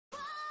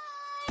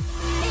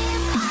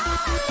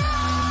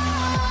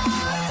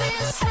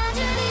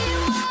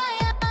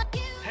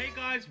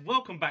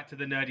welcome back to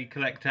the Nerdy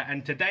Collector,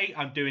 and today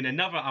I'm doing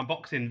another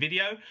unboxing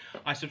video.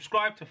 I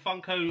subscribe to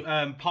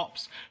Funko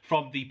Pops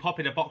from the Pop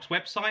in a Box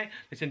website.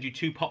 They send you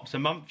 2 pops a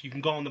month. You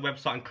can go on the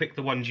website and click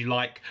the ones you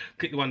like,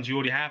 click the ones you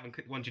already have, and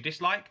click the ones you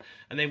dislike,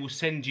 and they will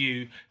send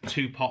you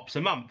 2 pops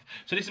a month.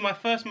 So this is my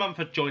first month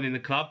of joining the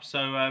club,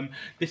 so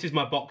this is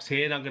my box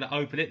here, and I'm going to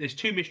open it. There's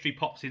 2 mystery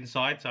pops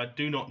inside, so I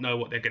do not know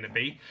what they're going to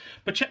be.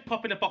 But check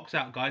Pop in a Box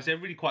out, guys. They're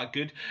really quite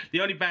good.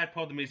 The only bad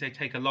problem is they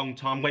take a long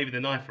time. Waving the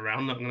knife around,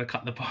 I'm not going to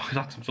cut the box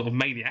like some sort of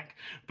maniac.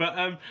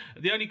 But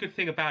the only good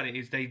thing about it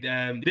is the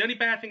only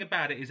bad thing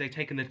about it is they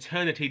take an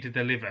eternity to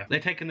deliver. They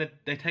take an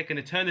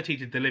eternity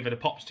to deliver the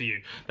pops to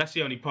you. That's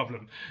the only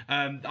problem.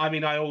 I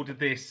mean, I ordered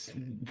this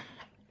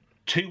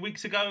 2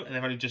 weeks ago and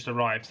they've only just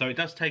arrived, so it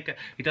does take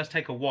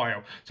a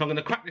while. So I'm going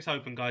to crack this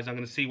open, guys. I'm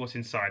going to see what's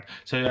inside.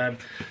 So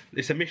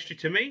it's a mystery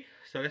to me.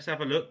 So let's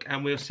have a look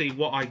and we'll see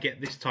what I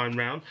get this time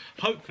round.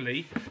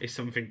 Hopefully it's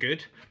something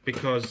good,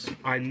 because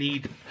I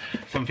need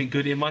something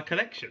good in my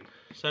collection.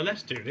 So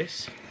let's do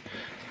this.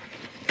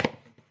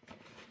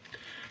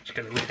 Just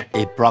gonna rip it.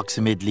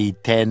 Approximately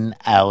 10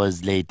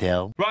 hours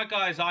later. Right,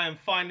 guys, I am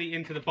finally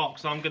into the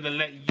box. I'm going to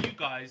let you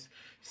guys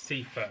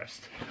see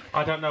first.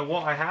 I don't know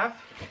what I have.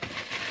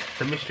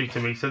 It's a mystery to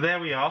me. So there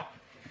we are.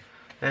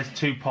 There's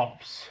 2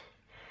 pops.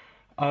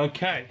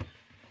 Okay.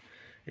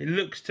 It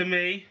looks to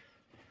me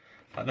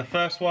like the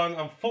first one.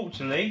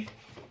 Unfortunately,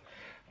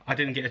 I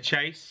didn't get a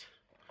chase,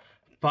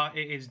 but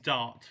it is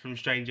Dart from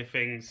Stranger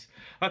Things.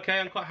 Okay,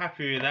 I'm quite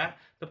happy with that.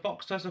 The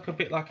box does look a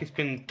bit like it's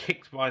been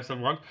kicked by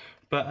someone,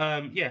 but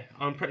yeah,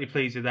 I'm pretty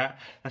pleased with that.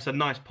 That's a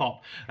nice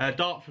pop.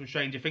 Dart from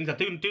Stranger Things. I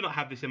do not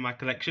have this in my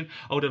collection.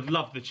 I would have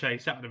loved the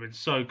chase. That would have been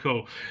so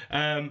cool.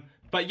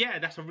 But yeah,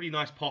 that's a really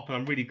nice pop, and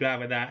I'm really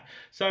glad with that.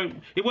 So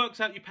it works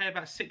out, you pay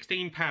about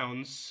 £16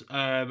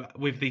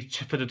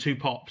 for the 2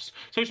 pops.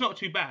 So it's not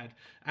too bad.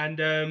 And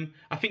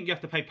I think you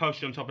have to pay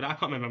postage on top of that. I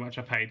can't remember how much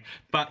I paid.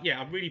 But yeah,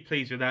 I'm really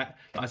pleased with that.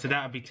 Like I said,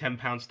 that would be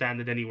 £10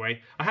 standard anyway.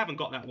 I haven't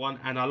got that one,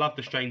 and I love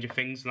the Stranger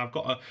Things, and I've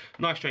got a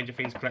nice Stranger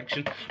Things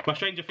collection. My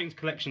Stranger Things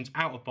collection's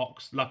out of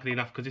box, luckily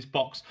enough, because this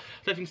box,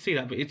 I don't know if you can see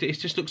that, but it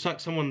just looks like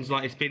someone's,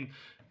 like,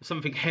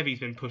 something heavy's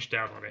been pushed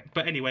down on it.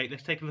 But anyway,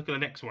 let's take a look at the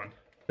next one.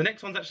 The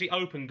next one's actually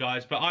open,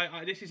 guys, but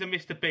this is a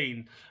Mr.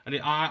 Bean, and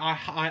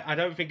I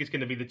don't think it's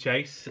going to be the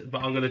chase,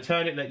 but I'm going to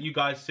turn it, let you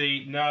guys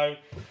see. No,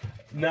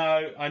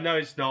 I know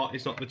it's not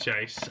the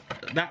chase.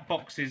 That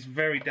box is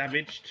very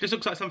damaged. This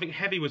looks like something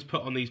heavy was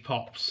put on these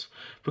pops,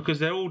 because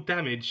they're all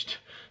damaged.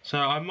 So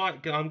I'm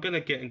going to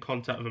get in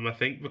contact with them, I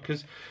think,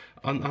 because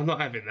I'm not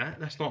having that.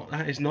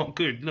 That is not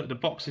good. Look, the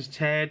box is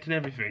teared and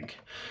everything.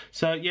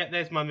 So yeah,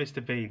 there's my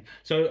Mr. Bean.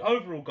 So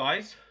overall,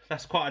 guys,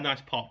 that's quite a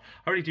nice pop.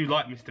 I really do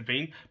like Mr.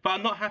 Bean, but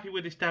I'm not happy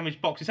with this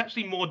damaged box. It's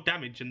actually more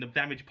damaged than the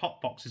damaged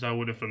pop boxes I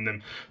ordered from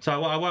them.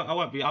 So I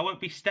won't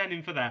be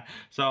standing for that.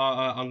 So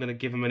I'm going to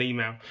give them an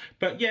email.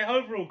 But yeah,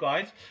 overall,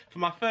 guys, for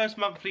my first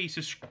monthly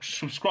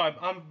subscribe,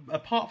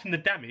 apart from the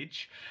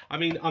damage, I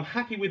mean, I'm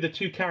happy with the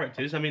 2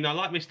 characters. I mean, I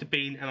like Mr.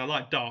 Bean and I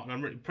like Dart, and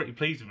I'm really pretty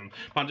pleased with them.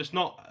 But I'm just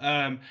not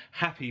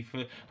happy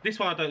for this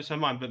one. I don't so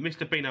mind, but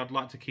Mr. Bean I'd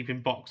like to keep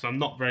in box. I'm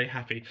not very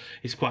happy.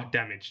 It's quite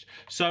damaged.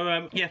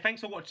 So yeah,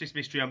 thanks for watching this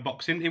mystery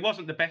unboxing. It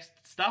wasn't the best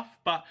stuff,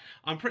 but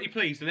I'm pretty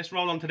pleased. And let's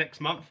roll on to next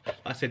month. Like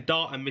I said,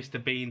 Dart and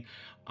Mr. Bean.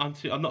 I'm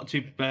not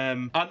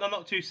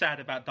too sad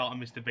about Dart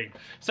and Mr. Bean.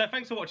 So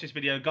thanks for watching this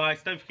video,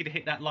 guys. Don't forget to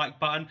hit that like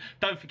button.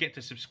 Don't forget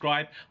to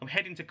subscribe. I'm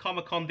heading to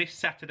Comic-Con this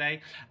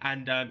Saturday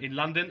and in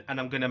London, and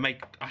I'm going to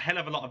make a hell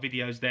of a lot of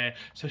videos there.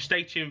 So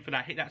stay tuned for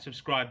that. Hit that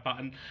subscribe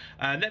button.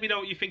 Let me know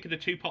what you think of the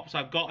 2 pops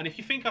I've got, and if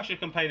you think I should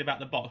complain about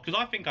the box, because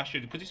I think I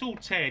should, because it's all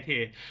teared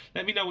here.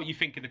 Let me know what you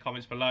think in the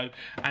comments below,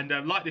 and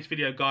like this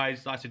video,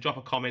 guys. Like I said, drop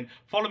a comment.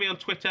 Follow me on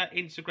Twitter,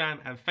 Instagram,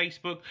 and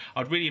Facebook.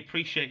 I'd really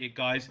appreciate it,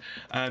 guys.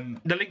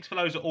 The links for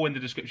those are all in the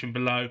description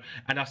below,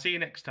 and I'll see you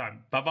next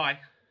time. Bye bye.